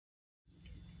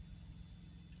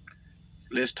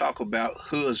let's talk about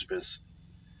husbands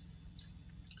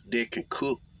that can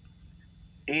cook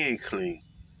and clean.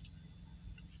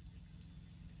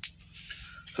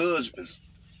 Husbands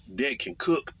that can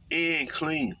cook and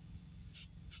clean.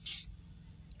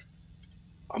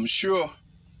 I'm sure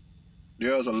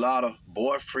there's a lot of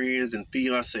boyfriends and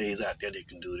fiancés out there that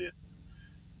can do that.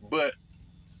 But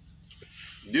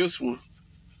this one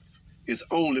is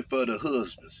only for the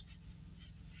husbands.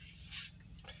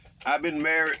 I've been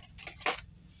married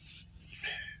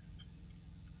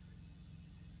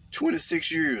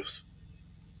 26 years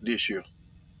this year.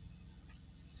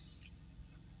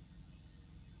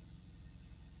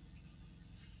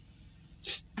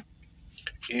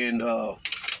 And I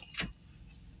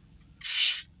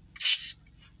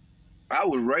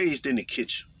was raised in the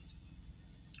kitchen.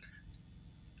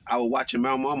 I was watching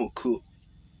my mama cook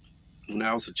when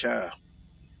I was a child.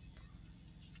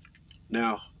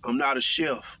 Now, I'm not a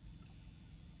chef.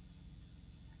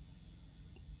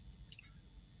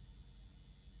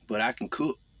 But I can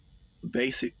cook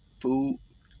basic food,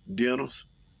 dinners.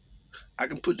 I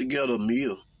can put together a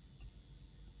meal.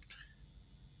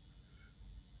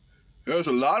 There's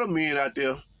a lot of men out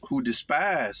there who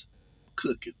despise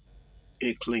cooking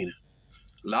and cleaning.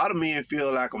 A lot of men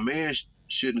feel like a man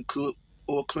shouldn't cook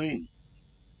or clean.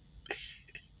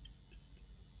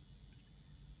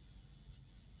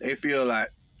 They feel like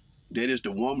that is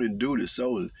the woman's duty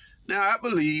solely. Now, I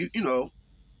believe,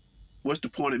 what's the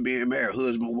point of being married?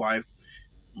 Husband, wife,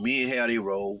 men have their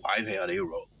role, wife have their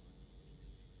role.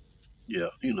 Yeah,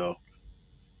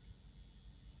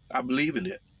 I believe in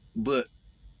it. But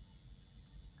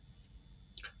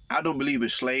I don't believe in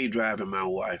slave driving my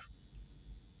wife.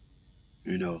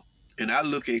 And I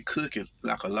look at cooking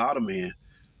like a lot of men,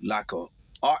 like a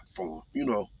art form,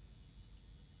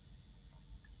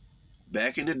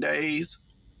 Back in the days,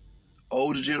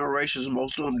 older generations,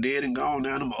 most of them dead and gone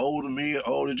now, them older men,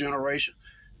 older generation,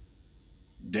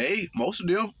 most of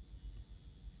them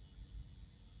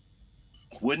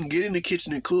wouldn't get in the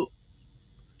kitchen and cook.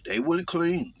 They wouldn't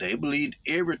clean. They believed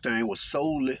everything was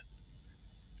solely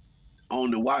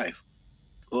on the wife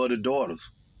or the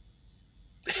daughters.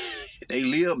 They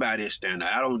live by this standard.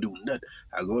 I don't do nothing.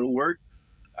 I go to work,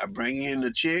 I bring in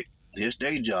the check, it's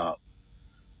their job.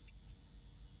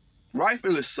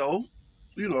 Rightfully so,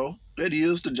 that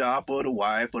is the job of the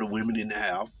wife or the women in the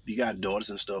house. You got daughters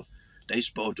and stuff. They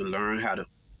supposed to learn how to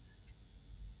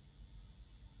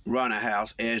run a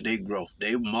house as they grow.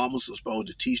 Their mamas are supposed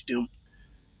to teach them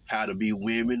how to be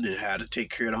women and how to take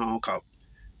care of the home. Cause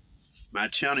my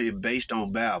channel is based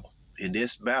on Bible, and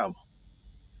this Bible,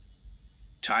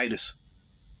 Titus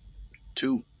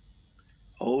 2,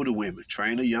 older women,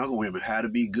 train the younger women how to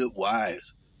be good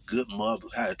wives, good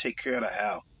mothers, how to take care of the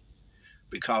house.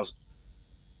 Because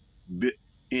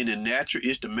in the natural,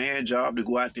 it's the man's job to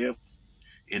go out there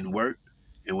and work.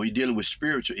 And when you're dealing with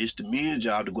spiritual, it's the men's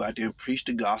job to go out there and preach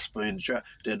the gospel and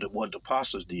what the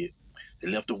apostles did. They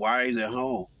left the wives at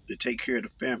home to take care of the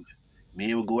family.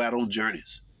 Men would go out on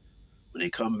journeys. When they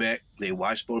come back, their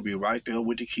wife's supposed to be right there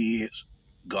with the kids,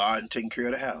 guarding, taking care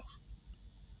of the house.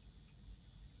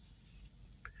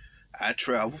 I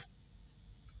travel.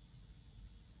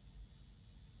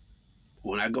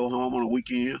 When I go home on the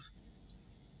weekends,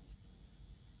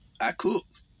 I cook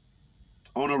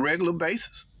on a regular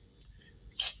basis.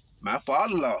 My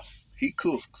father-in-law, he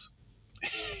cooks.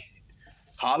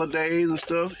 Holidays and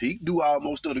stuff, he do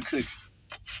almost of the cooking.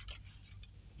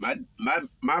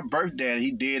 My birth dad,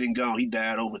 he dead and gone. He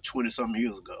died over 20-something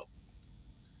years ago.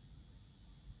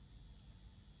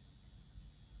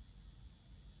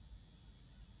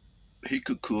 He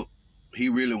could cook. He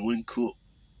really wouldn't cook,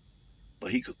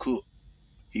 but he could cook.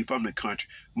 He from the country.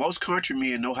 Most country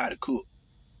men know how to cook.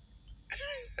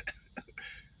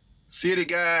 City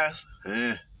guys,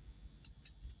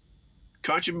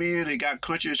 country men, they got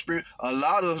country experience. A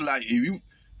lot of, like, if you,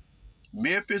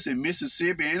 Memphis and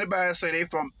Mississippi, anybody say they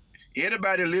from,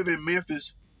 anybody live in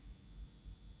Memphis,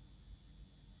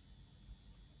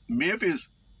 Memphis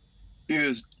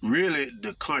is really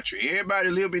the country.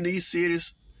 Everybody live in these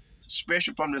cities,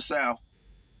 especially from the South.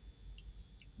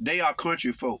 They are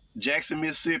country folk. Jackson,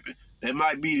 Mississippi, that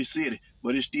might be the city,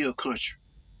 but it's still country.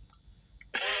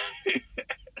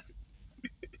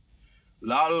 A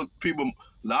lot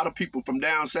of people from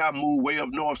down south move way up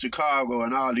north, Chicago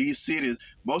and all these cities.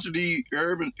 Most of these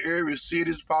urban area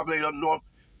cities populated up north,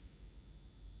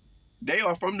 they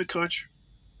are from the country.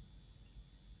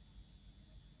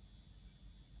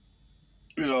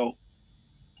 You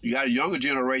got younger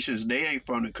generations, they ain't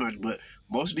from the country, but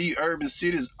most of these urban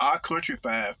cities are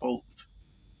countrified folks.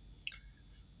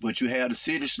 But you have the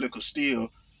city slickers still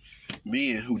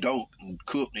men who don't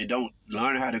cook, they don't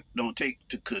learn how to, don't take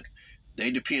to cook.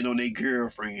 They depend on their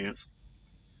girlfriends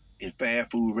in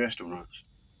fast food restaurants.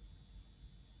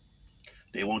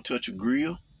 They won't touch a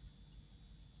grill.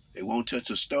 They won't touch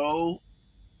a stove.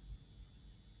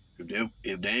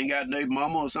 If they ain't got their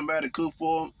mama or somebody to cook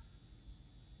for them,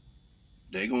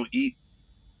 they gonna eat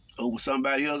over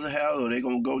somebody else's house, or they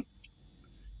gonna go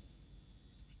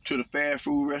to the fast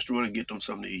food restaurant and get them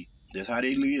something to eat. That's how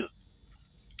they live.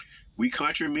 We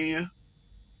countrymen,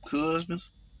 husbands,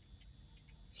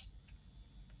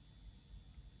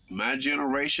 my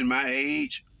generation, my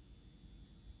age,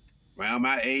 around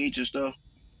my age and stuff,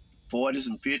 40s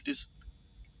and 50s,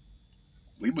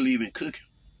 we believe in cooking.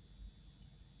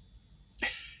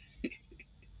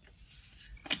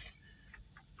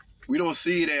 We don't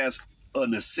see it as a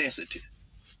necessity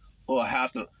or how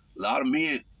to. A lot of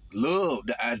men love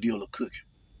the ideal of cooking.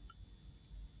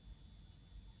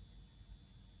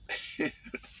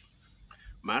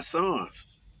 My sons,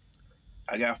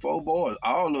 I got 4 boys.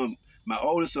 All of them, my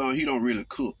oldest son, he don't really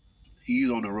cook. He's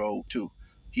on the road too.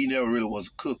 He never really was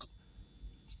a cooker.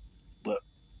 But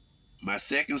my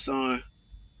second son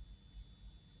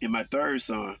and my third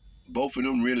son, both of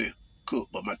them really cook.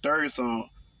 But my third son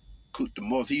cooked the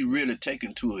most. He really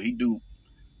taken to it. He do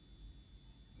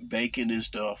baking and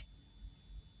stuff.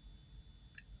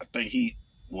 I think he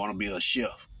want to be a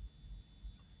chef.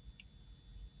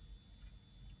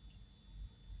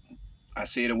 I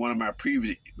said in one of my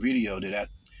previous videos that I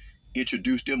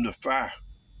introduced them to fire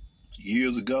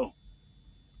years ago.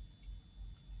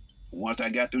 Once I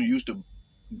got them used to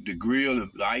the grill and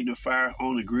lighting the fire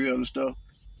on the grill and stuff,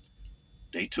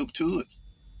 they took to it.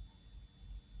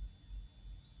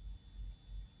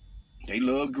 They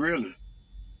love grilling.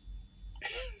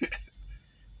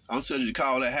 I'm such to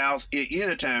call the house at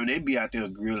any time. They be out there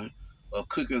grilling or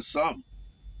cooking something.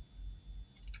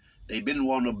 They been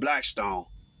wanting a Blackstone.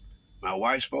 My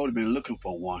wife's supposed to been looking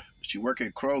for one. She work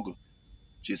at Kroger.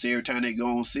 She said every time they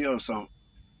go on sale or something,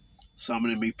 some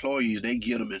of them employees, they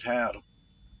get them and have them.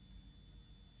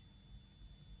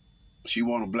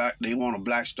 They want a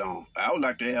Blackstone. I would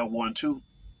like to have one too.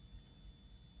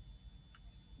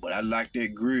 But I like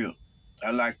that grill.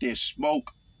 I like that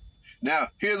smoke. Now,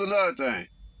 here's another thing.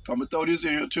 I'm going to throw this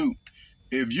in here too.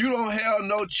 If you don't have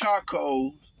no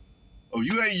charcoal, or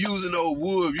you ain't using no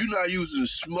wood, if you're not using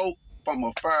smoke from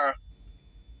a fire,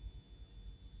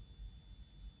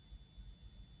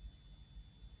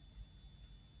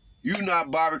 you're not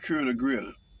barbecuing or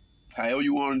grilling, however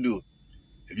you want to do it.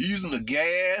 If you're using a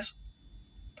gas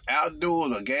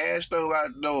outdoors, a gas stove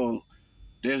outdoors,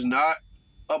 there's not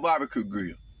a barbecue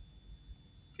grill.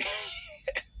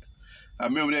 I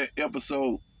remember that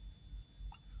episode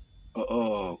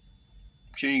of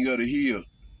King of the Hill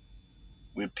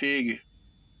when Peggy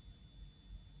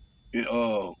and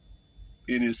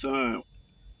his son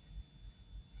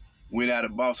went out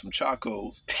and bought some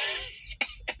charcoals.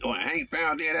 When Hank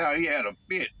found that out, he had a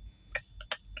fit.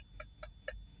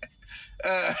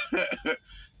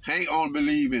 Hank only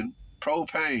believe in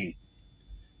propane.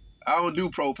 I don't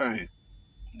do propane.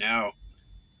 Now,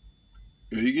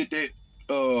 if you get that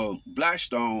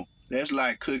Blackstone, that's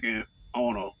like cooking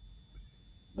on a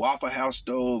Waffle House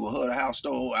stove or Huddle House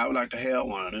stove. I would like to have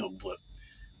one of them. But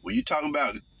when you're talking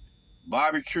about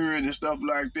barbecuing and stuff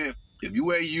like that, if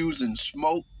you ain't using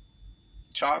smoke,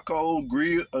 charcoal,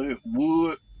 grill,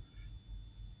 wood,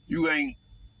 you ain't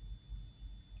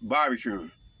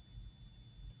barbecuing.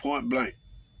 Point blank.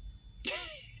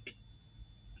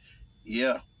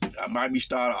 Yeah, I might be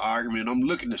starting an argument. I'm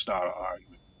looking to start an argument.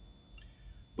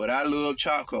 But I love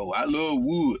charcoal. I love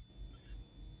wood.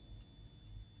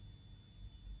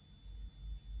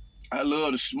 I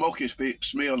love the smoky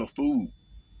smell of food.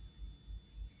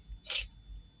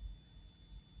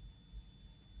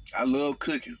 I love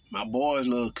cooking. My boys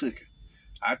love cooking.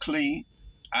 I clean.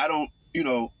 I don't,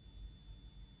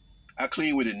 I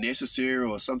clean when it's necessary,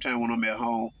 or sometimes when I'm at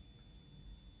home.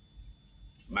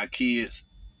 My kids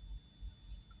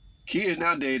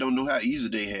nowadays don't know how easy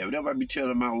they have it. That's what I be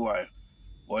telling my wife.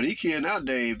 Well, these kids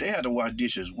nowadays, they have to wash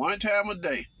dishes one time a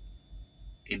day.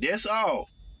 And that's all.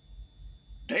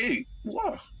 Shoot,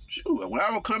 when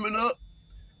I was coming up,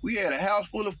 we had a house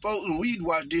full of folks and we'd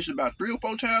wash dishes about 3 or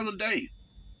 4 times a day.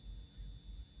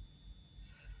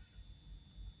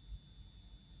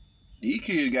 These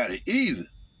kids got it easy.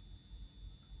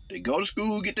 They go to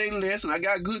school, get their lesson. I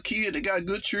got good kids. They got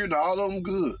good children. All of them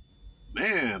good.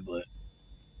 Man, but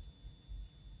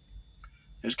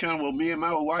it's kind of what me and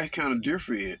my wife kind of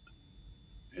differ in.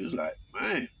 It was like,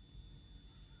 man.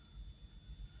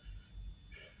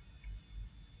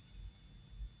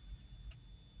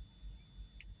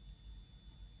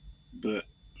 But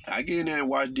I get in there and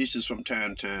wash dishes from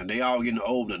time to time. They all getting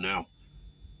older now.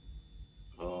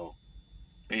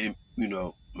 And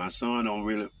my son don't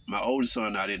really. My oldest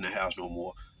son not in the house no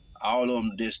more. All of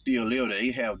them that still live there,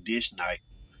 they have dish night.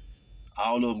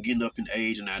 All of them getting up in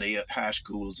age and now they at high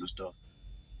schools and stuff.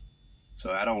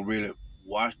 So I don't really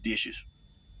wash dishes.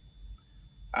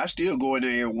 I still go in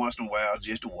there every once in a while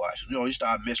just to wash. You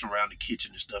start messing around the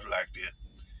kitchen and stuff like that.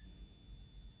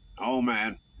 I don't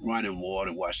mind running water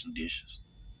and washing dishes.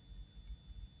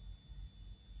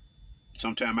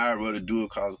 Sometimes I'd rather do it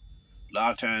because a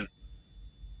lot of times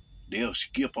they'll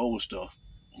skip over stuff,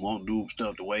 won't do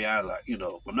stuff the way I like.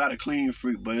 I'm not a clean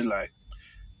freak, but it's like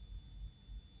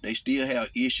they still have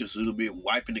issues a little bit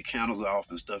wiping the counters off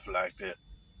and stuff like that.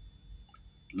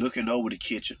 Looking over the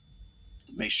kitchen,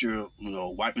 make sure,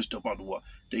 wiping stuff off the wall.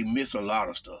 They miss a lot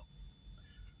of stuff.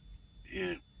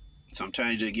 And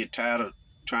sometimes they get tired of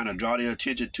trying to draw their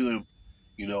attention to it,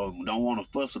 don't want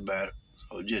to fuss about it.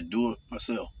 So just do it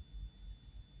myself.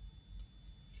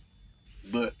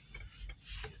 But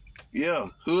yeah,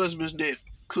 husbands that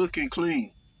cook and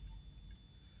clean.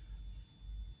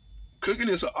 Cooking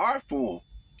is an art form.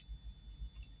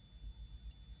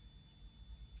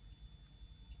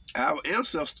 Our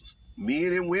ancestors,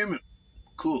 men and women,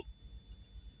 cook.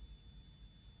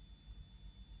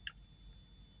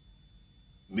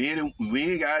 Men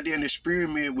got there and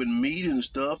experiment with meat and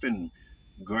stuff and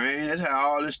grain. That's how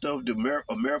all this stuff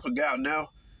America got now.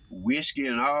 Whiskey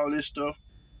and all this stuff.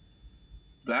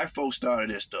 Black folks started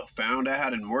that stuff. Found out how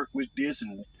to work with this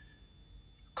and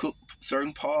cook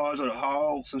certain parts of the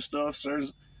hogs and stuff.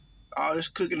 All this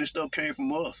cooking and stuff came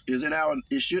from us. It's in our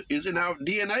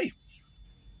DNA.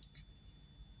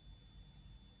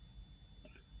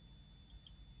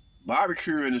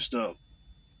 Barbecuing and stuff.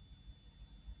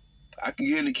 I can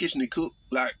get in the kitchen and cook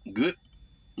like good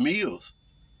meals.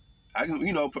 I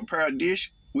can, prepare a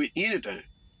dish with anything.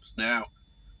 Now,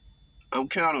 I'm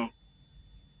kind of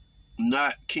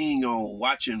not keen on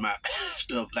watching my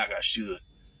stuff like I should.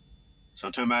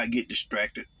 Sometimes I get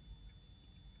distracted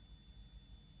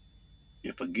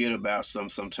and forget about something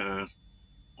sometimes,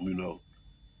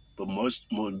 But most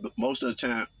of the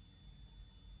time,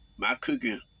 my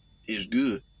cooking is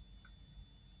good.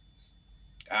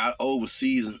 I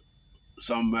over-season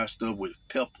some of my stuff with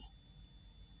pepper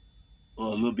or a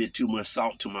little bit too much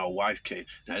salt to my wife cake.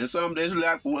 Now, there's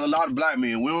like a lot of black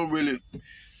men. We don't really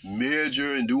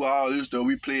measure and do all this stuff.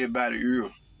 We play it by the ear.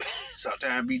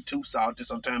 Sometimes be too salty.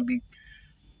 Sometimes be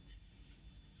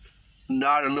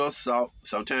not enough salt.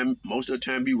 Sometimes, most of the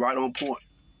time, be right on point.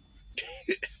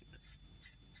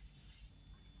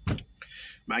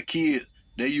 My kids,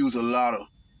 they use a lot of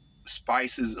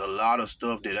spices, a lot of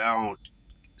stuff that I don't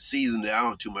season that I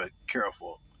don't too much care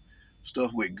for.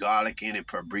 Stuff with garlic in it,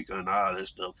 paprika and all that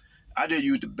stuff. I just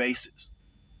use the basics.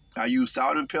 I use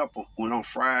salt and pepper when I'm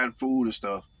frying food and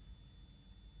stuff.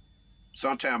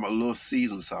 Sometimes a little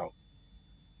seasoned salt.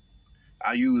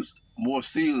 I use more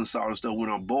seasoned salt and stuff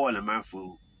when I'm boiling my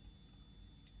food.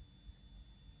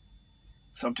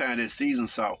 Sometimes that seasoned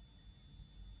salt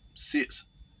sits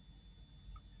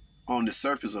on the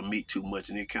surface of meat too much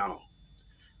and it kind of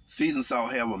seasoned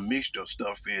salt have a mixture of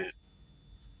stuff in it.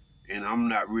 And I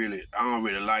don't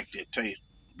really like that taste.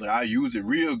 But I use it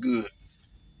real good.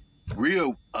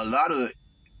 A lot of it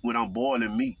when I'm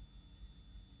boiling meat.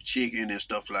 Chicken and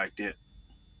stuff like that.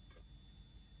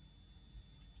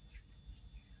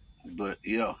 But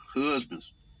yeah,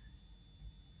 husbands,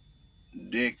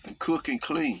 they can cook and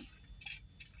clean.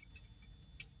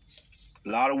 A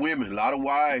lot of women, a lot of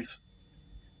wives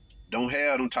don't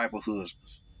have them type of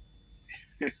husbands.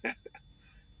 A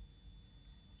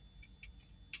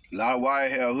lot of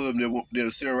wives have husbands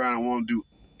that'll sit around and won't do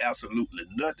absolutely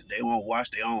nothing. They won't wash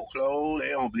their own clothes. They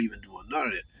don't believe in doing none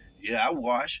of that. Yeah, I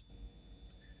wash.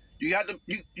 You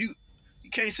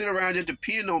can't sit around and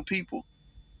depend on people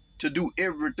to do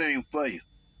everything for you.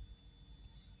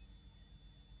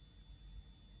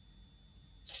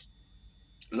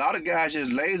 A lot of guys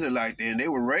just lazy like that, and they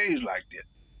were raised like that.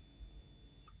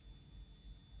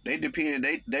 They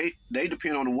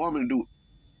depend on the woman to do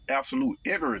absolute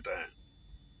everything.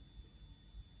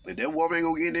 If that woman ain't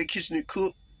gonna get in that kitchen and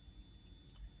cook,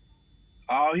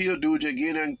 all he'll do is just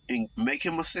get in and make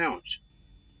him a sandwich.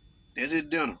 That's his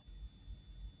dinner.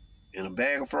 And a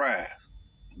bag of fries,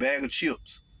 a bag of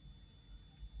chips.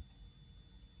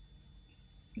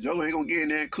 Joe ain't gonna get in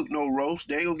there and cook no roast.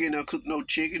 They ain't gonna get in there and cook no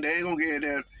chicken. They ain't gonna get in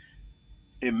there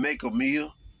and make a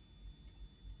meal.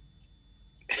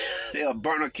 They'll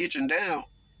burn a kitchen down.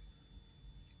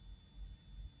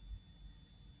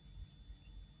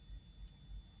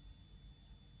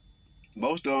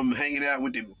 Most of them hanging out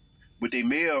with the with their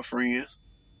male friends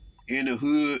in the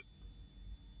hood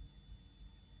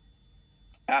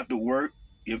after work.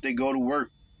 If they go to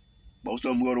work, most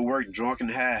of them go to work drunk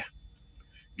and high.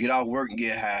 Get off work and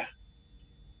get high.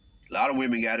 A lot of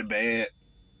women got it bad.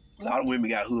 A lot of women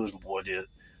got husbands, boy. Just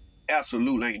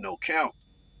absolutely ain't no count.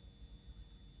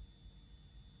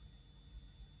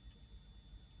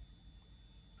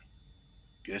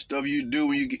 That stuff you do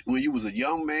when you was a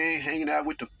young man, hanging out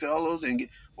with the fellas, and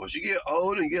once you get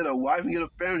old and get a wife and get a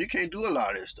family, you can't do a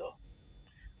lot of that stuff.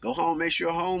 Go home, make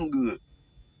sure home good.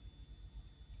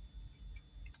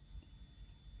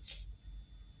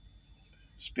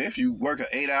 Especially if you work an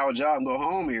 8-hour job and go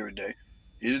home every day.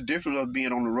 It's different than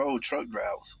being on the road truck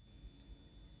drivers.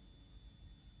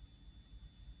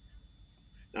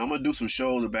 Now I'm gonna do some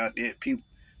shows about that. People,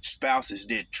 spouses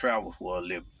that travel for a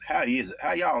living. How is it?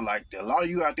 How y'all like that? A lot of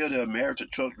you out there that are married to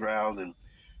truck drivers and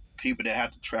people that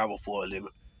have to travel for a living.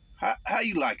 How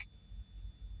you like it?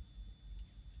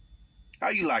 How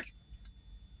you like it?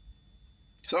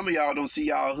 Some of y'all don't see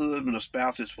y'all husband or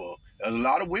spouses for. There's a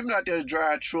lot of women out there that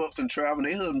drive trucks and travel, and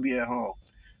their husband be at home.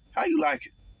 How you like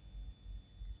it?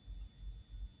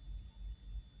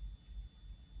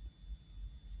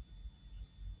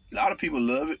 A lot of people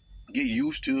love it, get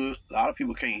used to it. A lot of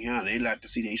people can't handle it. They like to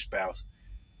see their spouse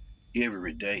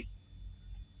every day.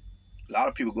 A lot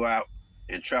of people go out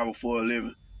and travel for a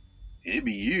living, and it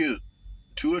be years,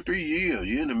 2 or 3 years.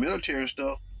 You're in the military and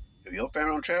stuff. If your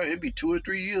family don't travel, it'd be 2 or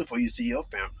 3 years before you see your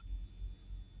family.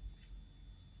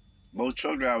 Most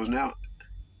truck drivers now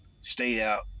stay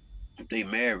out, if they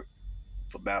married,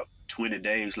 for about 20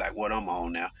 days, like what I'm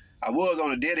on now. I was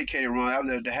on a dedicated run. I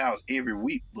was at the house every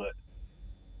week, but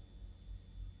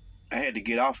I had to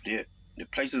get off that. The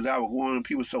places I was going,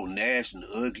 people so nasty and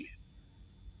ugly.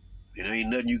 And there ain't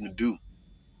nothing you can do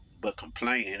but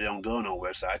complain, and it don't go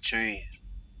nowhere, so I changed.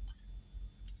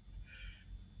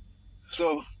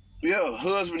 So, yeah,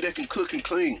 husband that can cook and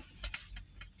clean.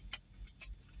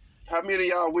 How many of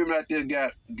y'all women out there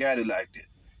got it like that?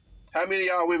 How many of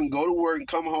y'all women go to work and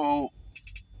come home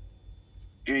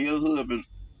and your husband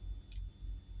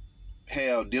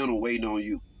have dinner waiting on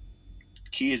you?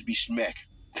 Kids be smacking.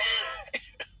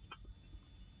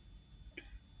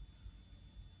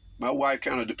 My wife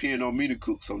kind of depend on me to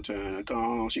cook sometimes. I come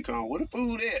home, she come home, where the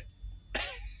food at?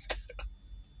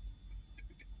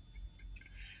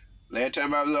 Last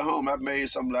time I was at home, I made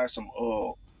something like some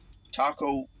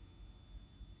taco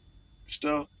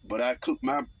stuff, but I cook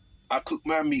my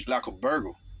meat like a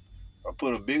burger. I went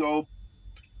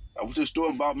to the store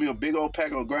and bought me a big old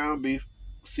pack of ground beef,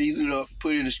 seasoned it up,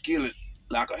 put it in a skillet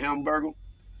like a hamburger,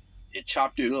 and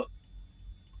chopped it up.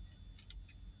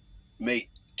 Made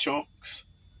chunks,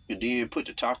 and then put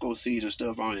the taco seeds and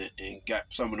stuff on it, and got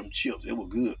some of them chips. It was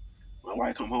good. My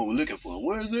wife come home looking for it.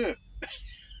 Where is it?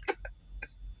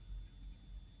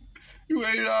 You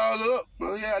ate it all up.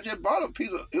 Well, yeah, I just bought a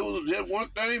piece of, it was just one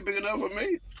thing big enough for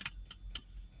me.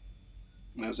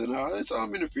 And I said, no, it's all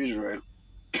in the refrigerator.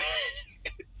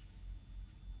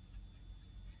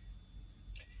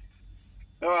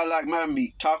 Oh, I like my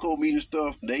meat. Taco meat and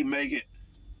stuff, they make it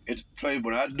at the place,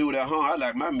 but I do it at home. I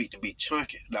like my meat to be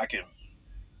chunky, like in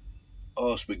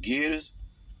spaghettis.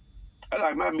 I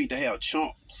like my meat to have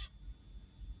chunks.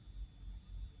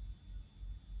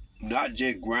 Not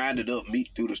just grinded up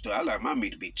meat through the stuff. I like my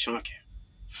meat to be chunky.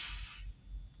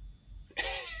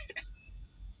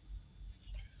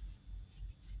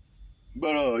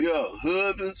 But yeah,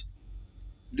 husbands,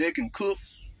 they can cook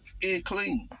and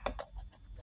clean.